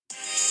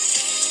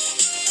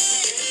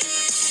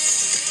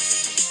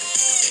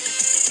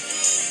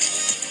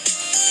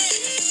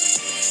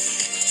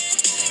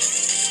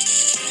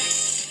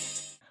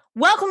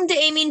Welcome to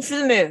Aiming for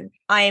the Moon.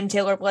 I am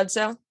Taylor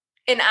Bledsoe.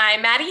 And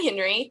I'm Maddie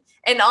Henry.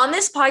 And on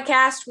this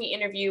podcast, we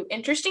interview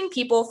interesting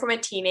people from a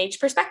teenage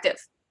perspective.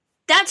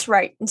 That's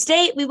right. And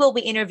today we will be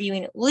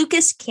interviewing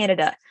Lucas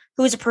Canada,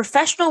 who is a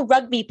professional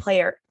rugby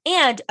player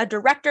and a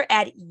director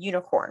at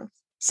Unicorn.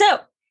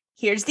 So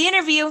here's the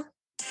interview.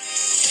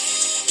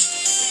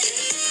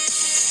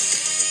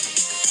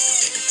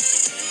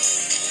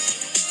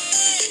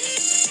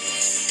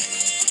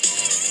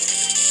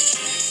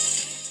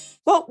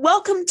 Well,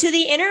 welcome to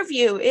the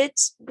interview.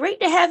 It's great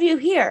to have you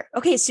here.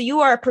 Okay, so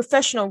you are a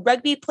professional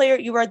rugby player.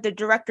 You are the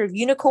director of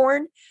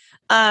Unicorn.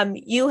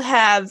 You've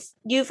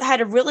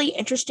had a really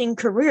interesting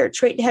career. It's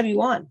great to have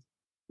you on.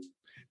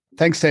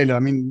 Thanks, Taylor.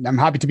 I'm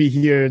happy to be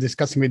here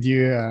discussing with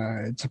you.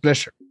 It's a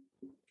pleasure.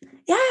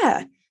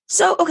 Yeah.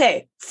 So,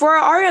 okay, for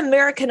our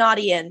American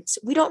audience,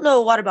 we don't know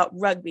a lot about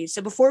rugby.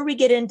 So before we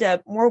get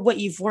into more what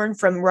you've learned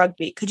from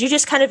rugby, could you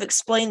just kind of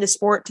explain the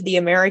sport to the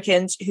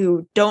Americans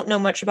who don't know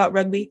much about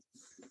rugby?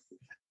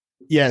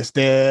 Yes,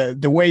 the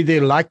way they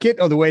like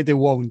it or the way they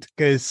won't.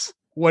 Because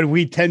what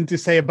we tend to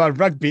say about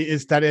rugby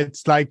is that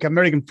it's like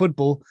American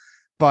football,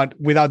 but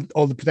without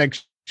all the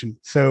protection.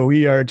 So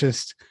we are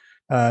just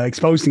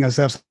exposing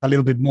ourselves a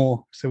little bit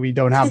more. So we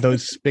don't have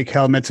those big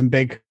helmets and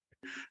big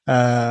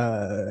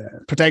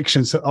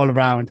protections all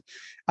around.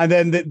 And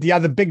then the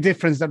other big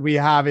difference that we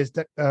have is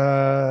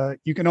that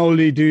you can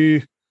only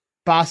do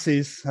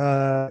passes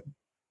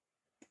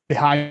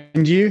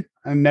behind you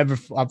and never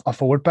a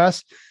forward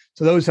pass.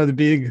 So those are the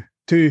big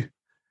two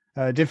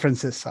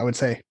differences, I would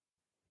say.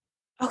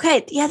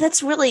 Okay, yeah,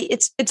 it's really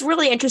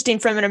interesting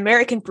from an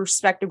American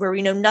perspective where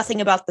we know nothing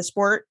about the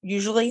sport.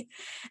 Usually,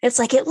 it's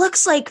like it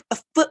looks like a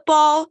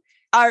football,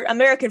 our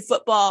American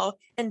football,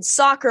 and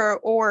soccer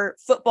or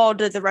football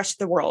to the rest of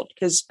the world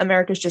because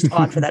America's just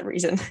odd for that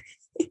reason,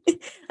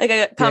 like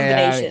a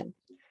combination.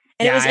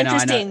 And it was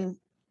interesting.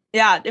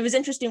 Yeah, it was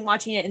interesting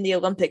watching it in the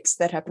Olympics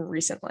that happened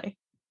recently.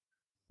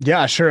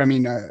 Yeah, sure.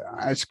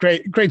 It's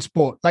great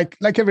sport. Like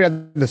every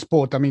other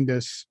sport.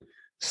 There's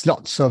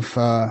lots of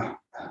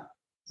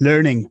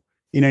learning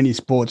in any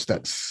sports.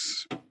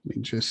 That's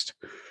just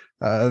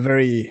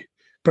very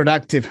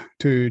productive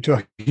to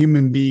a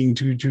human being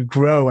to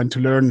grow and to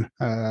learn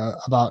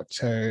about.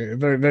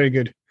 Very, very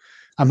good.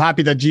 I'm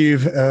happy that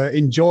you've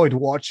enjoyed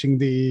watching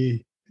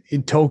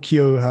in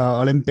Tokyo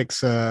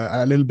Olympics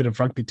a little bit of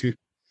rugby too.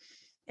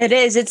 It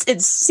is.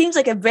 It seems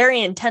like a very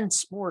intense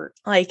sport.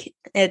 Like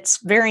it's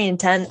very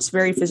intense,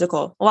 very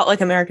physical. A lot like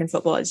American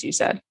football, as you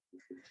said.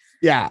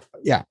 Yeah,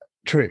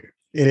 true.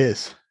 It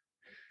is.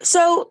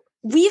 So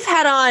we've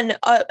had on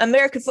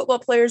American football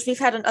players. We've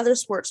had on other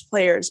sports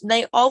players, and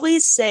they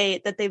always say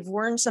that they've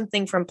learned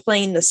something from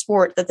playing the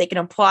sport that they can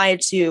apply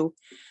to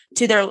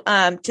their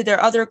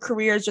other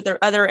careers or their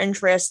other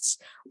interests.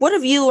 What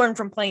have you learned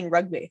from playing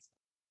rugby?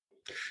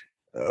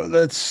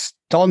 That's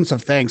tons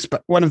of things,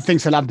 but one of the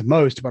things I love the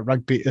most about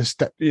rugby is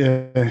that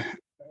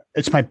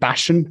it's my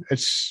passion.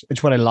 It's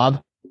what I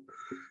love,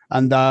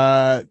 and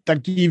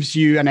that gives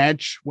you an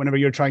edge whenever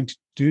you're trying to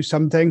do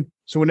something.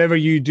 So whenever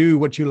you do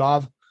what you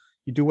love,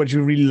 you do what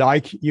you really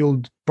like,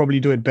 you'll probably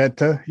do it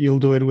better. You'll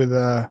do it with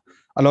a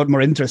lot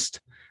more interest,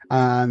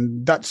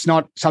 and that's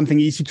not something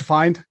easy to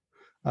find.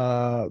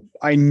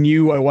 I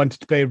knew I wanted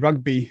to play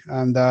rugby,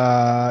 and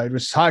it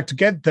was hard to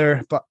get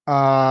there, but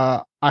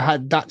I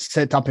had that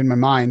set up in my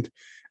mind.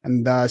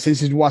 And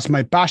since it was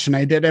my passion,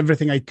 I did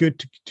everything I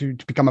could to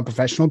become a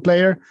professional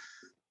player.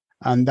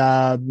 And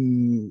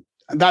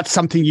that's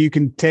something you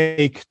can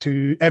take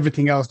to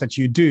everything else that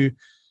you do.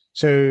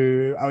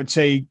 So I would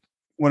say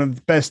one of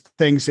the best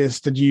things is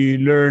that you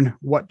learn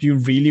what you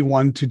really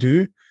want to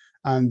do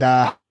and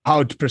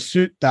how to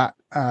pursue that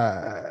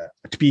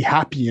to be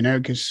happy,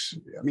 because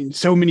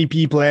so many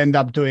people end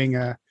up doing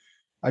a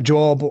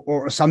job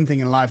or something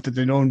in life that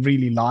they don't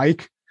really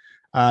like.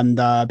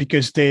 And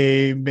because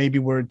they maybe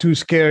were too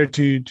scared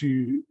to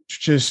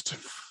just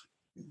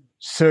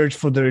search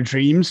for their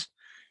dreams.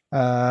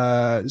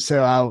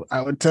 So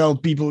I would tell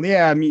people,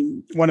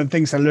 one of the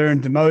things I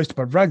learned the most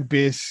about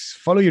rugby is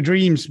follow your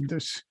dreams.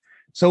 There's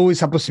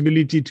always a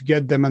possibility to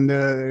get them,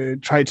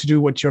 and try to do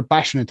what you're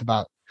passionate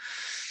about.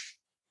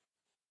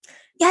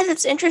 Yeah,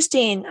 that's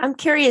interesting. I'm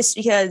curious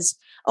because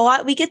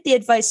we get the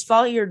advice,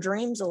 follow your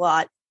dreams a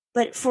lot.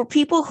 But for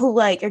people who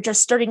are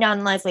just starting out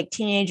in life, like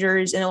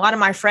teenagers, and a lot of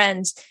my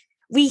friends,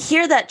 we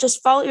hear that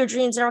just follow your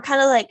dreams, and we're kind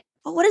of like,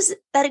 well, what does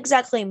that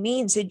exactly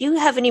mean? So do you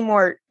have any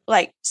more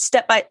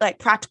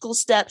practical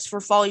steps for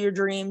follow your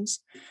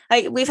dreams?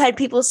 We've had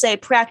people say,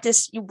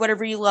 practice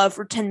whatever you love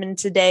for 10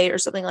 minutes a day or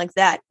something like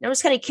that. And I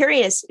was kind of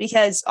curious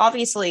because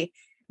obviously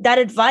that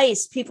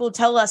advice, people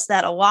tell us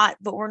that a lot,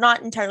 but we're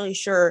not entirely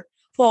sure.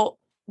 Well,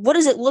 what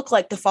does it look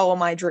like to follow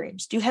my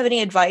dreams? Do you have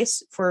any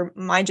advice for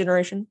my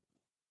generation?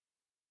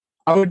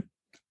 I would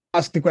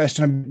ask the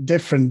question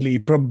differently,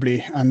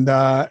 probably, and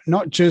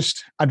not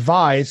just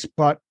advice,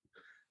 but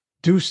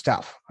do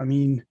stuff.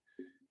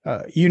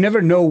 You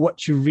never know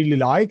what you really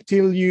like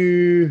till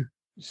you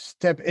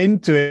step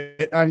into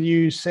it and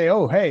you say,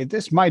 oh, hey,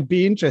 this might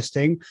be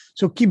interesting.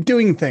 So keep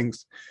doing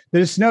things.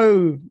 There's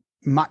no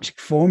magic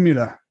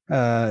formula,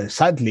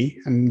 sadly,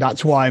 and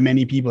that's why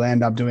many people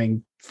end up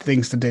doing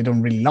things that they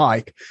don't really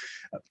like.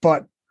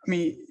 But I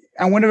mean,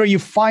 and whenever you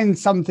find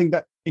something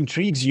that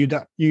intrigues you,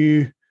 that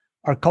you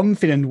are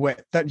confident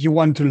with, that you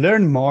want to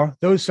learn more,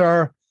 those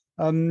are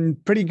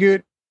pretty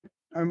good,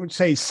 I would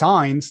say,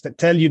 signs that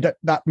tell you that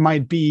that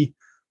might be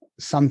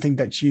something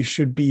that you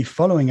should be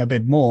following a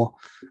bit more.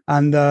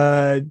 And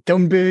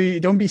don't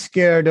be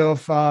scared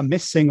of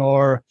missing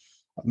or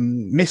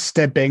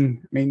misstepping.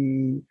 I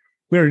mean,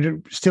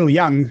 we're still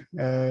young,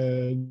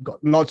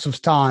 got lots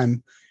of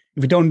time.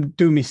 If we don't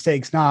do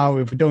mistakes now,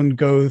 if we don't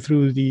go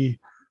through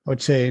I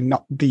would say,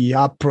 not the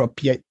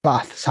appropriate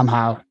path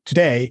somehow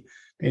today,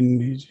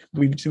 and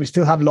we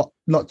still have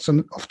lots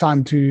of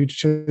time to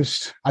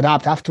just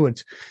adapt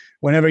afterwards.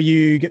 Whenever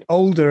you get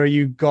older,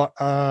 you got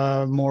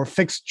a more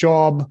fixed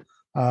job,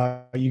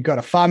 you got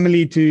a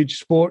family to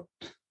support,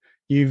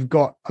 you've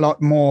got a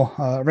lot more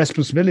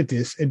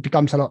responsibilities. It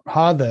becomes a lot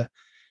harder.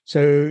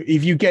 So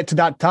if you get to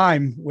that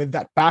time with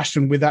that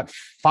passion, with that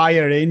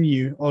fire in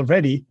you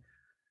already,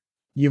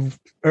 you've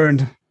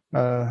earned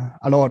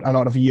a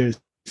lot of years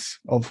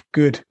of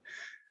good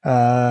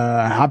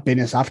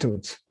happiness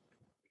afterwards.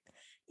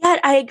 Yeah,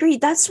 I agree.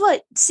 That's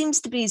what seems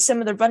to be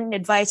some of the running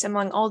advice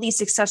among all these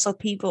successful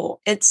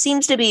people. It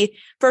seems to be,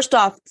 first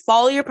off,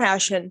 follow your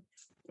passion,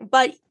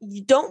 but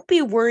you don't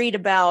be worried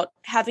about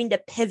having to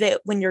pivot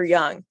when you're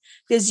young,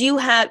 because you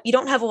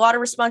don't have a lot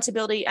of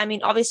responsibility. I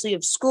mean, obviously,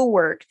 of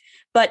schoolwork,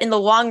 but in the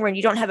long run,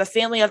 you don't have a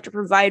family you have to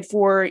provide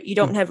for. You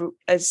don't have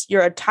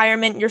your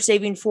retirement you're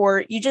saving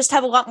for. You just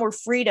have a lot more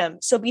freedom.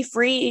 So be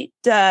free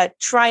to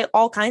try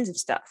all kinds of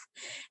stuff.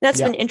 And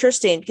that's been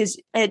interesting, because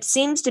it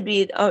seems to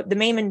be the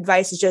main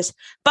advice is just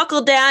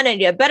buckle down and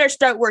you better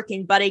start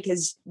working, buddy,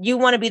 because you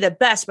want to be the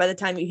best by the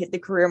time you hit the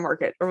career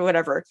market or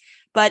whatever.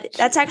 But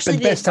that's actually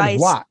the best advice. At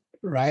what,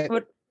 right?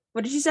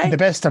 What did you say? The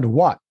best at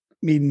what?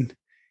 I mean,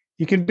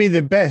 you can be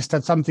the best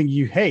at something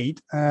you hate,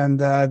 and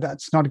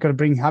that's not going to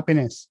bring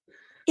happiness.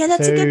 Yeah,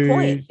 that's a good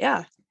point.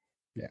 Yeah,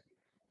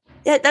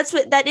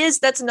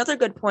 that's another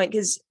good point,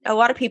 because a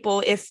lot of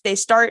people, if they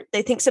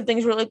think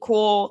something's really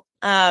cool,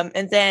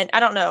 and then I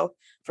don't know.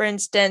 For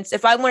instance,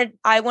 if I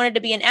wanted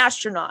to be an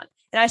astronaut,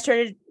 and I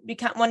started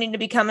wanting to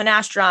become an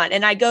astronaut,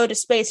 and I go to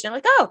space, and I'm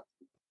like, oh,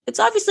 it's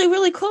obviously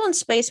really cool in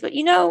space, but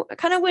I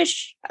kind of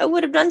wish I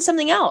would have done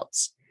something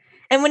else.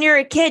 And when you're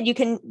a kid, you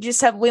can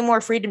just have way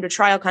more freedom to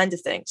try all kinds of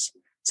things.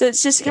 So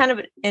it's just kind of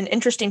an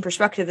interesting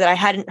perspective that I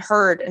hadn't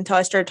heard until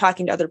I started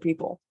talking to other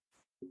people.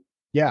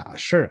 Yeah,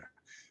 sure.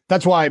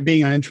 That's why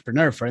being an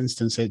entrepreneur, for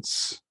instance,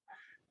 it's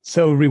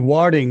so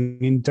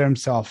rewarding in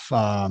terms of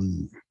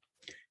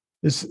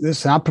this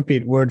is an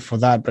appropriate word for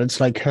that, but it's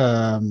like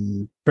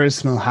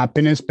personal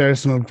happiness,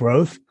 personal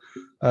growth,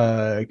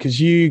 because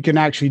you can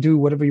actually do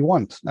whatever you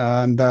want,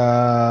 and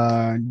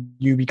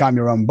you become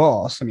your own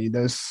boss. I mean,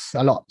 there's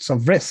a lot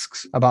of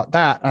risks about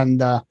that, and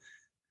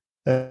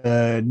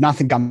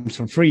nothing comes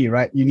for free,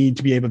 right? You need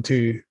to be able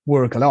to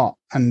work a lot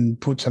and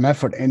put some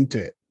effort into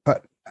it.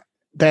 But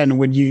then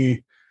when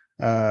you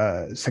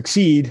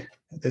succeed,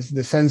 there's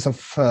the sense of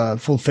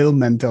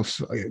fulfillment of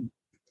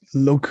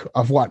look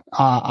of what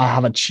I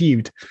have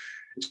achieved.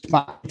 It's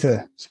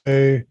matter.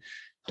 So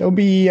don't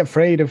be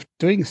afraid of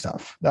doing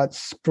stuff.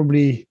 That's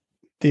probably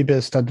the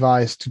best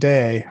advice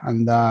today.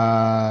 And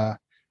I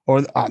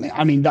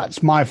mean,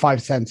 that's my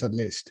 5 cents at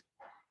least.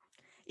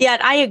 Yeah,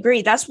 I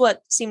agree. That's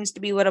what seems to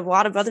be what a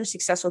lot of other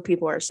successful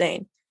people are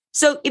saying.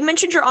 So you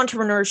mentioned your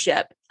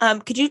entrepreneurship.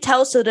 Could you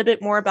tell us a little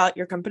bit more about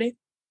your company?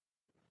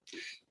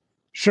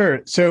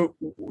 Sure. So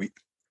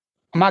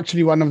I'm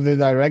actually one of the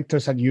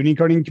directors at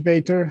Unicorn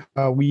Incubator.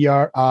 We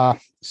are a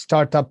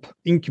startup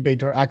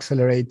incubator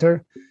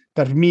accelerator.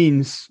 That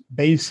means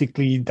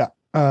basically that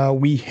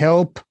we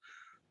help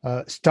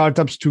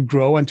startups to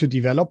grow and to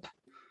develop.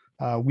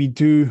 We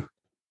do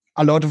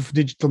a lot of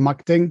digital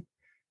marketing.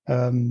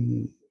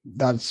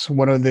 That's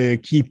one of the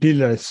key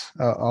pillars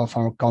of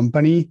our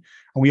company.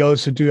 And we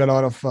also do a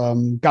lot of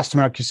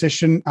customer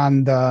acquisition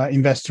and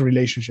investor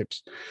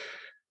relationships.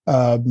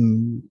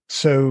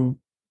 So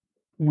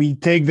we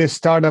take the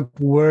startup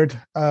word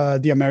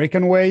the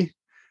American way.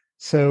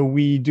 So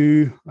we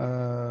do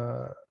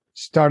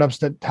startups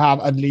that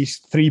have at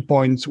least 3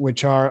 points,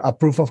 which are a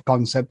proof of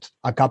concept,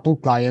 a couple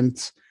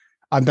clients,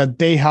 and that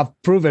they have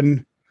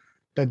proven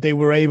that they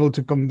were able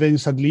to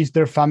convince at least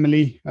their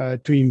family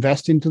to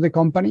invest into the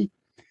company.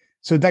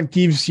 So that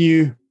gives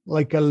you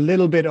like a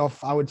little bit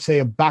of, I would say,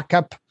 a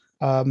backup,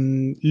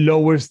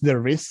 lowers the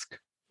risk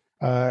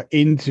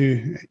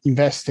into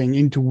investing,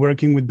 into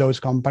working with those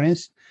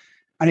companies.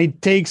 And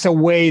it takes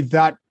away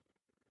that,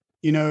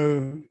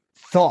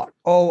 thought,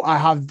 oh, I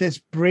have this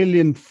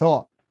brilliant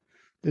thought,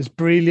 this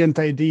brilliant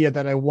idea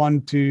that I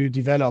want to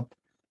develop.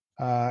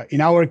 In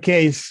our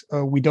case,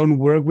 we don't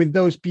work with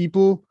those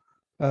people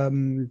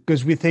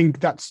because we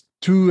think that's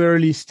too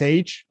early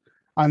stage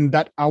and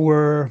that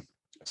our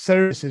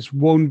services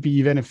won't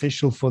be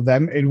beneficial for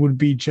them. It would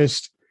be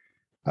just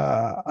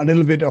a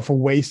little bit of a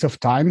waste of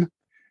time.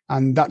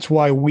 And that's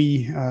why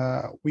we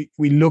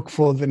look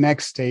for the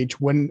next stage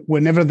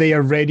whenever they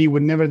are ready,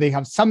 whenever they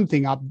have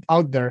something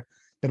out there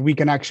that we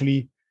can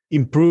actually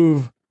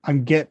improve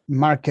and get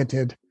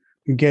marketed,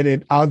 and get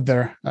it out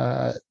there.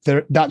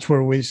 That's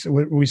where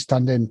we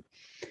stand in.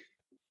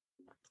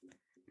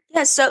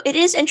 Yeah, so it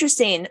is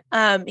interesting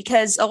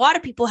because a lot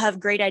of people have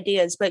great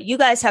ideas, but you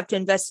guys have to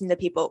invest in the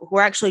people who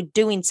are actually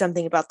doing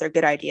something about their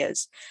good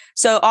ideas.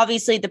 So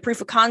obviously the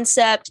proof of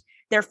concept,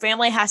 their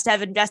family has to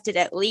have invested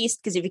at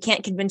least, because if you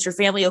can't convince your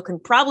family, you can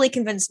probably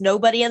convince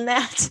nobody in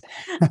that.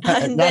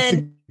 And that's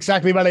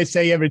exactly what I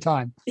say every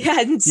time.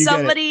 Yeah, and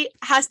somebody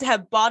has to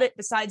have bought it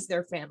besides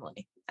their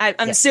family.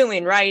 I'm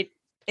assuming, right?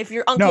 If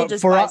your uncle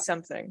just buys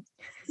something.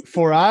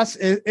 For us,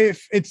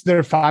 if it's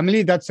their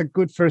family, that's a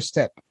good first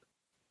step.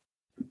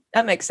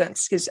 That makes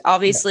sense, because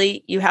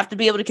obviously you have to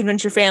be able to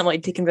convince your family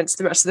to convince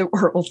the rest of the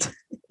world.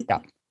 Yeah.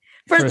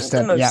 For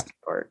the most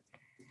part.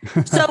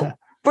 So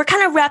we're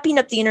kind of wrapping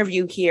up the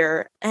interview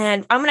here,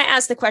 and I'm going to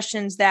ask the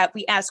questions that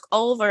we ask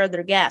all of our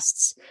other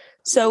guests.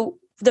 So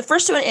the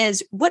first one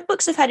is, what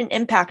books have had an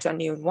impact on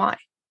you and why?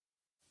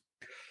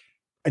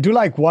 I do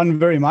like one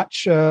very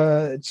much.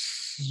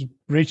 It's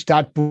Rich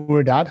Dad,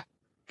 Poor Dad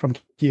from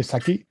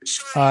Kiyosaki.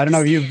 I don't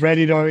know if you've read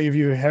it or if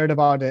you heard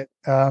about it.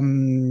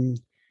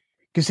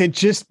 Because it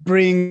just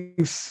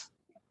brings,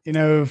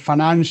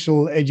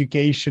 financial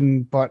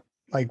education, but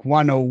like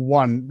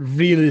 101,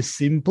 really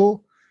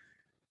simple,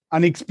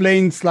 and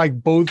explains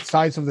like both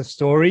sides of the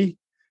story.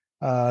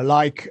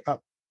 I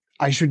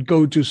should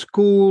go to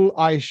school,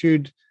 I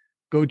should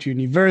go to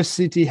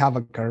university, have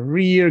a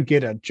career,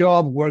 get a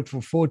job, work for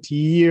 40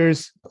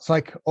 years. It's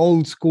like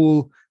old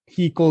school.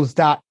 He calls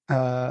that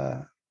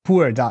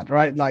poor dad,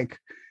 right?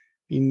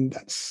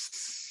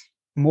 That's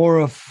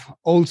more of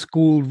old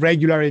school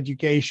regular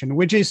education,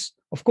 which is,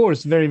 of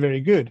course, very,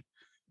 very good.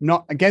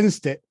 Not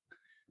against it,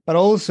 but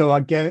also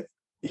again,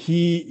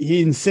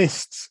 he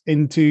insists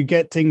into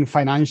getting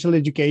financial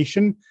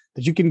education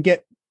that you can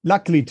get.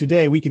 Luckily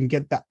today, we can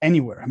get that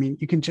anywhere. I mean,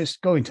 you can just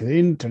go into the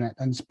internet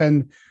and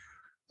spend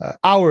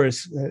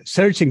hours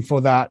searching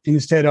for that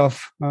instead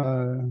of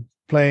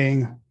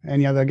playing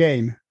any other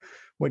game,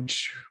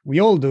 which we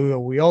all do, or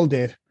we all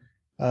did.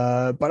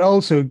 But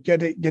also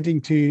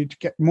getting to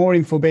get more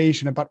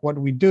information about what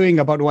we're doing,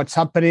 about what's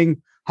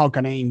happening, how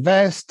can I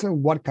invest,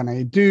 what can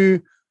I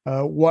do,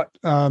 what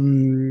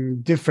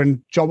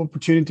different job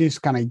opportunities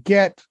can I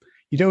get.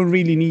 You don't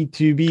really need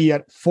to be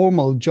at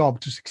formal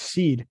job to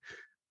succeed.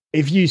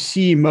 If you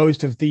see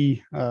most of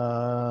the,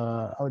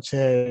 I would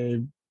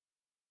say,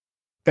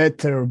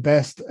 better or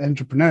best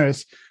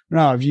entrepreneurs,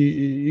 now if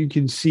you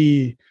can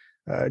see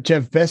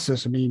Jeff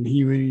Bezos. I mean,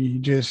 he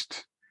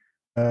just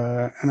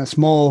in a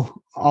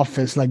small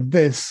office like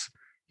this,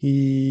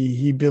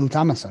 he built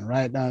Amazon,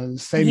 right?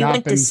 Same he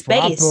happened went to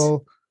space. for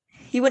Apple.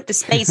 He went to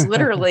space,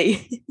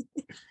 literally.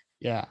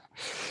 Yeah.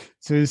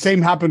 So the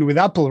same happened with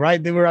Apple,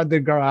 right? They were at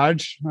their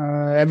garage.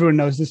 Everyone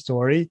knows the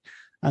story.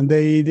 And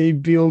they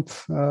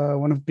built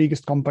one of the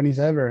biggest companies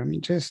ever. I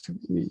mean, just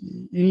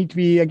you need to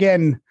be,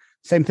 again,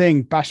 same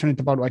thing, passionate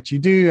about what you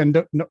do,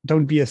 and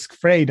don't be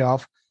afraid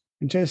of,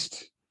 and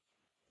just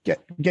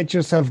get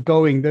yourself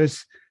going.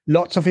 There's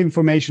lots of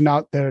information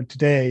out there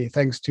today,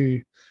 thanks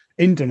to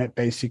internet,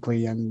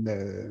 basically,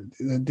 and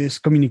this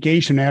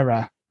communication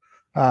era.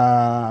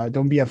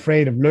 Don't be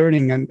afraid of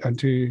learning and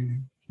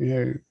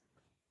to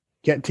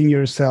getting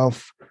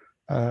yourself,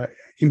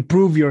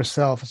 improve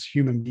yourself as a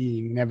human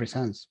being in every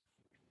sense.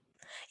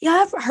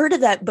 Yeah, I've heard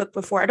of that book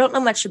before. I don't know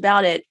much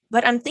about it,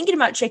 but I'm thinking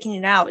about checking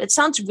it out. It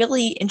sounds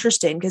really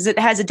interesting because it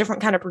has a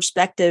different kind of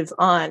perspective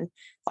on,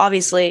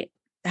 obviously,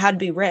 how to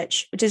be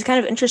rich, which is kind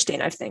of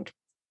interesting, I think.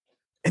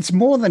 It's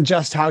more than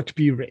just how to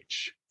be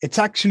rich. It's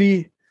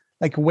actually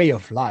like a way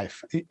of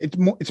life.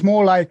 It's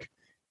more like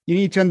you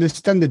need to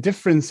understand the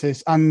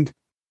differences, and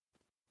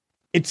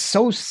it's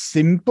so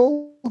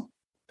simple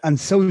and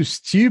so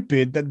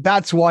stupid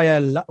that's why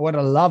what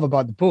I love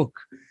about the book.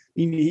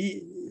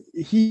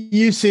 He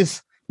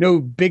uses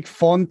big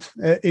font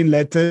in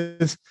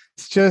letters.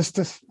 It's just,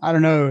 I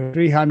don't know,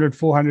 300,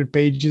 400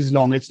 pages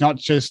long. It's not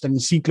just an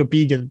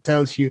encyclopedia that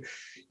tells you,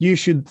 you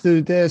should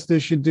do this, you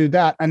should do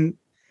that. And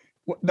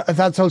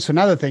that's also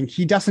another thing.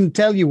 He doesn't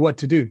tell you what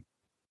to do.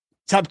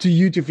 It's up to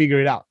you to figure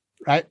it out,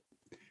 right?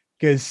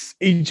 Because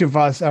each of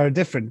us are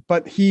different.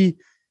 But he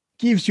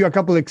gives you a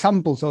couple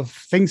examples of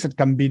things that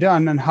can be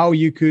done and how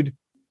you could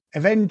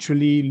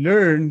eventually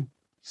learn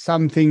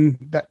something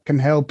that can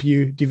help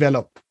you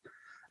develop.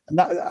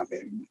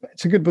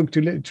 It's a good book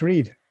to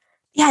read.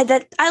 Yeah,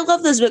 I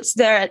love those books.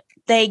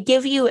 They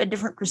give you a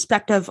different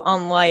perspective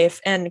on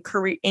life and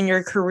career in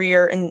your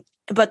career,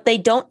 but they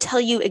don't tell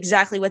you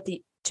exactly what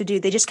to do.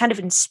 They just kind of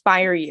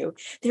inspire you.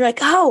 They're like,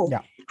 oh, yeah,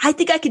 I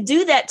think I could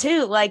do that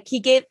too. Like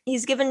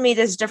he's given me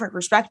this different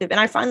perspective, and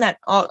I find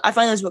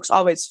those books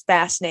always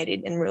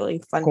fascinating and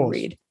really fun to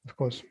read. Of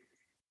course.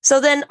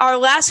 So then our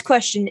last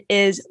question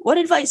is, what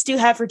advice do you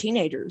have for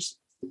teenagers?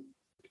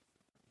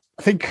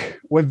 I think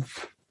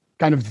we've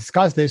kind of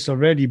discussed this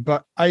already,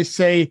 but I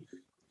say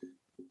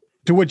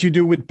do what you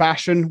do with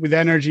passion, with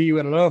energy,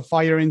 with a lot of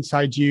fire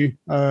inside you.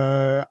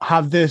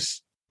 Have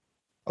this,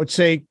 I would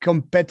say,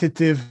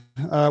 competitive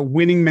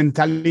winning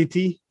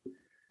mentality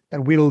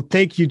that will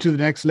take you to the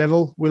next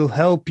level, will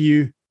help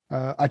you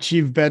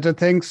achieve better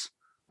things.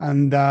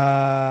 And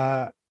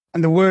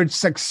the word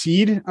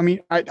succeed, I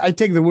mean, I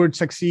take the word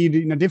succeed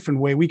in a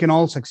different way. We can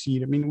all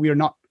succeed. I mean, we are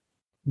not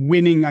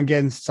winning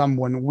against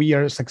someone. We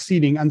are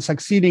succeeding. And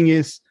succeeding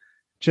is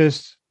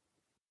just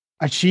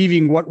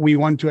achieving what we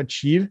want to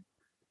achieve.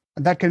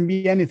 And that can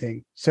be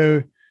anything.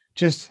 So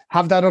just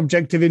have that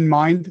objective in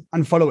mind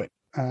and follow it.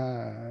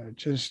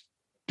 Just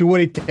do what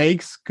it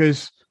takes,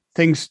 because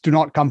things do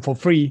not come for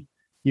free.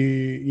 You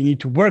need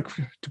to work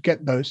to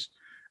get those,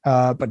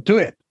 but do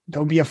it.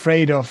 Don't be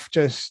afraid of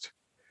just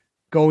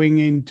going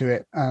into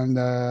it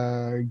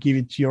and give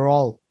it your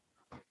all.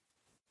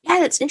 Yeah,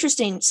 that's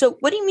interesting. So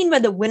what do you mean by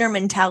the winner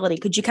mentality?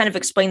 Could you kind of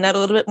explain that a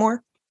little bit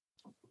more?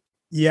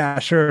 Yeah,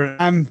 sure.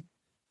 I'm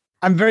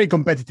very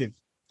competitive,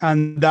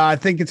 and I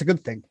think it's a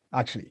good thing,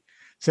 actually.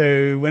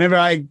 So whenever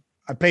I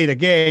played a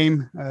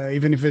game,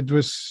 even if it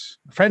was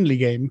a friendly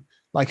game,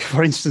 like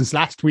for instance,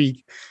 last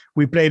week,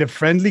 we played a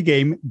friendly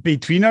game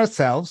between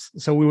ourselves.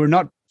 So we were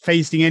not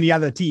facing any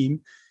other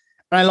team,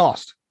 and I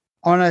lost.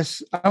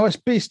 Honest, I was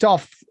pissed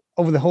off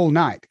over the whole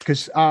night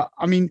because, I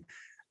mean,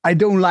 I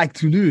don't like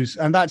to lose,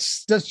 and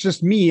that's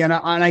just me. And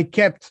I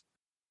kept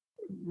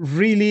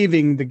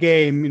reliving the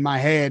game in my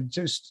head,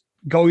 just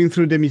going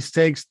through the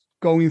mistakes,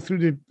 going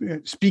through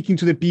speaking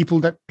to the people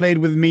that played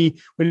with me.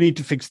 We need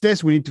to fix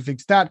this. We need to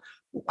fix that.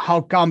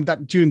 How come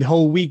that during the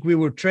whole week we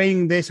were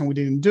training this and we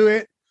didn't do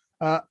it?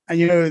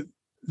 And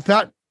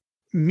that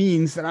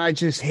means that I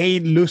just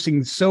hate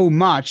losing so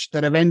much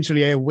that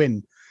eventually I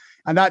win.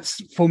 And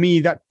that's, for me,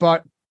 that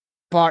part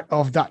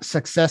of that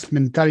success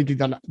mentality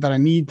that I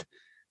need.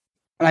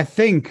 And I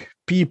think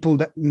people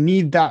that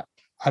need that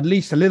at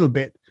least a little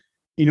bit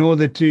in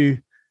order to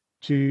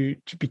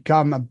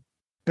become a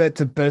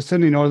better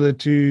person, in order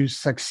to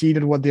succeed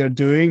at what they're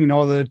doing, in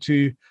order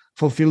to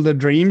fulfill their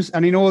dreams,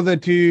 and in order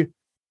to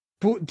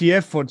put the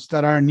efforts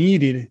that are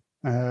needed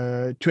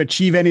to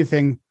achieve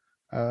anything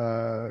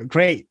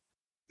great.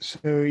 So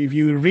if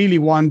you really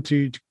want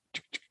to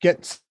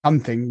get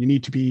something, you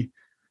need to be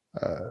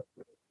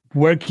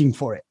working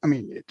for it. I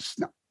mean, it's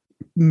not,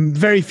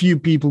 very few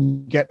people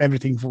get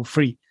everything for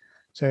free.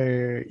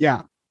 So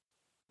yeah.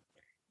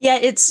 Yeah,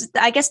 it's,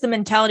 I guess, the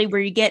mentality where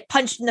you get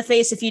punched in the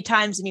face a few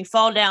times and you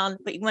fall down,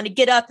 but you want to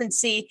get up and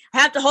see, I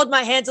have to hold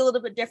my hands a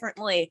little bit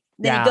differently.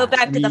 Then you go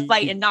back to the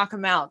fight and knock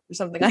them out or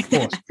something like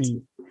that.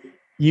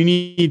 You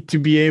need to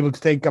be able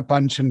to take a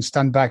punch and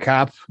stand back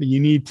up.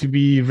 You need to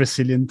be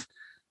resilient.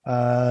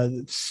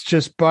 It's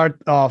just part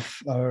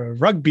of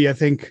rugby. I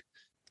think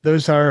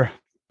those are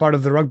part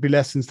of the rugby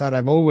lessons that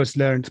I've always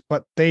learned,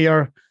 but they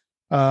are,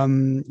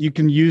 you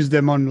can use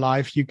them on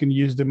life. You can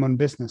use them on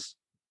business.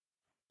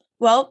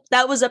 Well,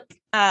 that was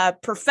a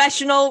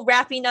professional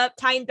wrapping up,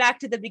 tying back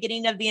to the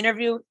beginning of the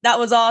interview. That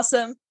was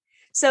awesome.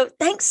 So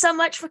thanks so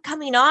much for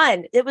coming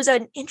on. It was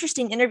an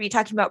interesting interview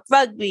talking about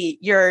rugby,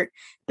 your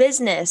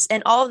business,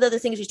 and all of the other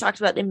things we talked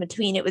about in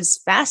between. It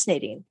was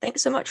fascinating.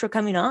 Thanks so much for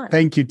coming on.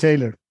 Thank you,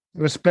 Taylor.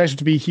 It was a pleasure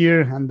to be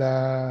here, and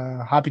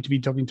happy to be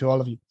talking to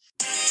all of you.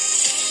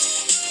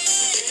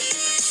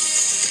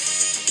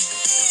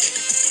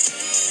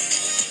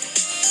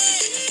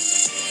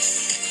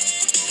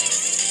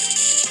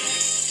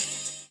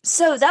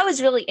 So that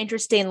was really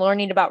interesting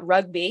learning about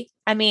rugby.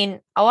 I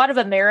mean, a lot of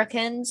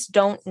Americans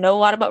don't know a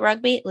lot about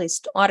rugby. At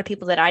least a lot of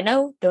people that I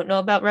know don't know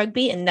about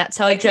rugby. And that's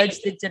how I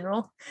judge the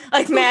general.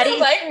 Like Maddie.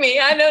 Like me,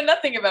 I know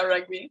nothing about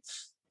rugby.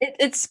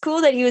 It's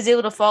cool that he was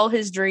able to follow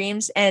his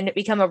dreams and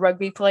become a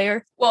rugby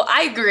player. Well,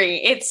 I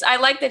agree. I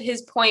like that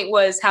his point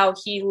was how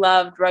he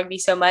loved rugby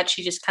so much.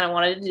 He just kind of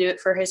wanted to do it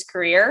for his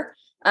career.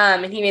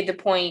 And he made the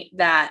point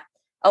that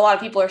a lot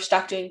of people are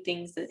stuck doing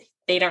things that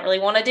they don't really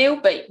want to do,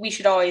 but we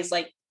should always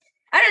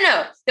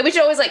that we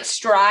should always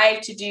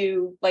strive to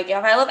do, if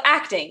I love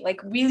acting,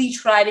 really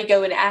try to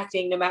go into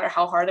acting no matter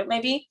how hard it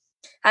may be.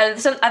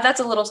 That's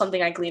a little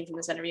something I gleaned from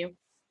this interview.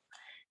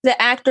 The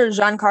actor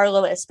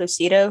Giancarlo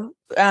Esposito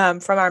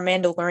from our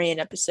Mandalorian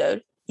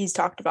episode, he's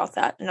talked about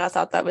that. And I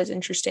thought that was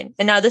interesting.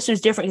 And now this was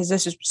different because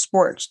this is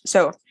sports.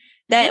 So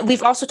that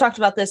we've also talked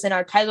about this in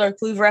our Tyler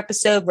Kluver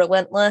episode,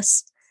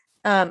 Relentless.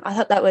 I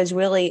thought that was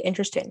really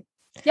interesting.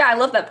 Yeah, I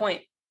love that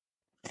point.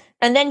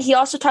 And then he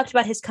also talked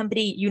about his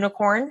company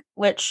Unicorn,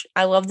 which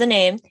I love the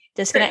name.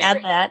 Just going to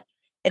add that.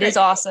 It is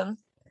awesome.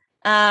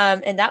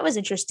 And that was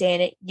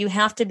interesting. You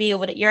have to be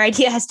able to, your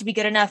idea has to be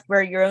good enough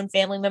where your own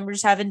family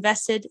members have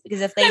invested, because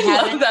if they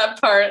haven't.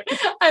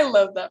 I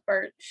love that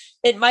part.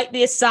 It might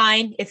be a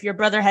sign if your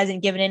brother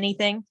hasn't given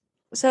anything.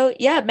 So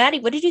yeah,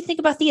 Maddie, what did you think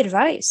about the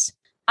advice?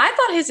 I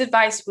thought his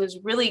advice was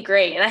really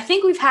great. And I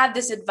think we've had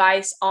this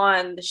advice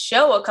on the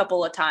show a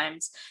couple of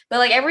times,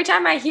 but every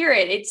time I hear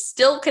it, it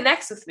still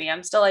connects with me.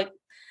 I'm still I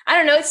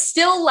don't know. It's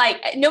still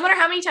no matter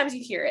how many times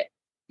you hear it,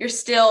 you're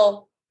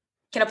still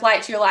can apply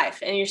it to your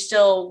life and you're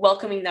still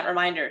welcoming that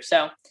reminder.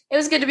 So it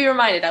was good to be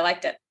reminded. I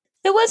liked it.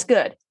 It was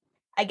good.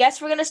 I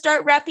guess we're going to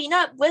start wrapping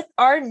up with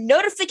our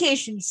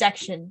notification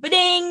section.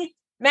 Ba-ding!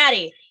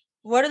 Maddie,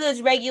 what are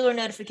those regular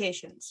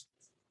notifications?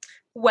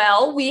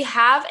 Well, we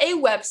have a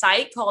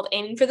website called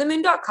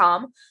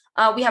aimingforthemoon.com.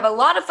 We have a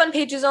lot of fun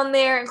pages on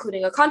there,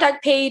 including a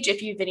contact page.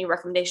 If you have any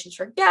recommendations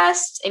for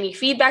guests, any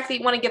feedback that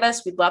you want to give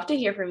us, we'd love to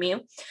hear from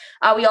you.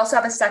 We also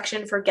have a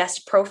section for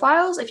guest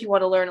profiles if you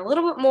want to learn a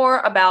little bit more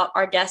about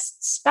our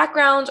guests'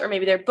 backgrounds or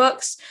maybe their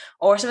books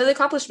or some of the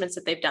accomplishments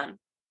that they've done.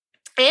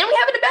 And we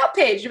have an about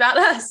page about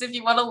us if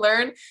you want to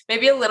learn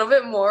maybe a little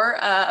bit more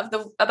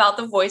about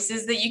the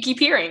voices that you keep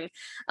hearing.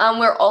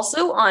 We're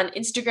also on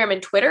Instagram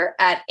and Twitter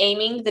at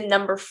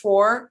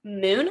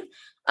aiming4moon.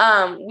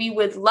 We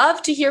would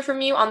love to hear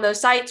from you on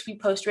those sites. We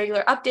post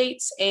regular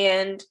updates,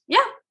 and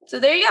so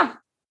there you go.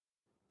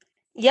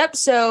 Yep.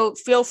 So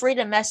feel free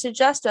to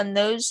message us on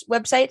those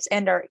websites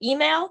and our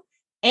email.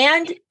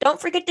 And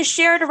don't forget to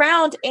share it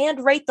around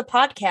and rate the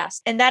podcast.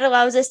 And that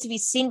allows us to be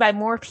seen by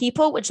more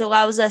people, which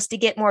allows us to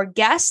get more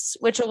guests,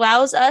 which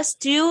allows us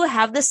to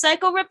have the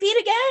cycle repeat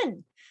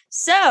again.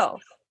 So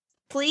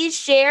please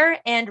share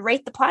and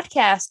rate the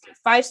podcast.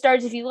 5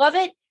 stars if you love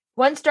it,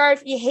 1 star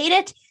if you hate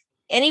it,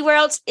 anywhere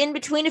else in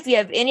between if you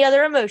have any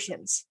other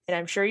emotions. And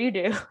I'm sure you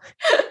do.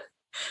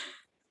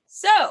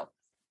 So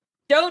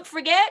don't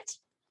forget,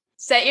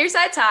 set your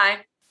sights high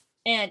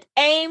and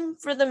aim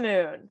for the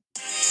moon.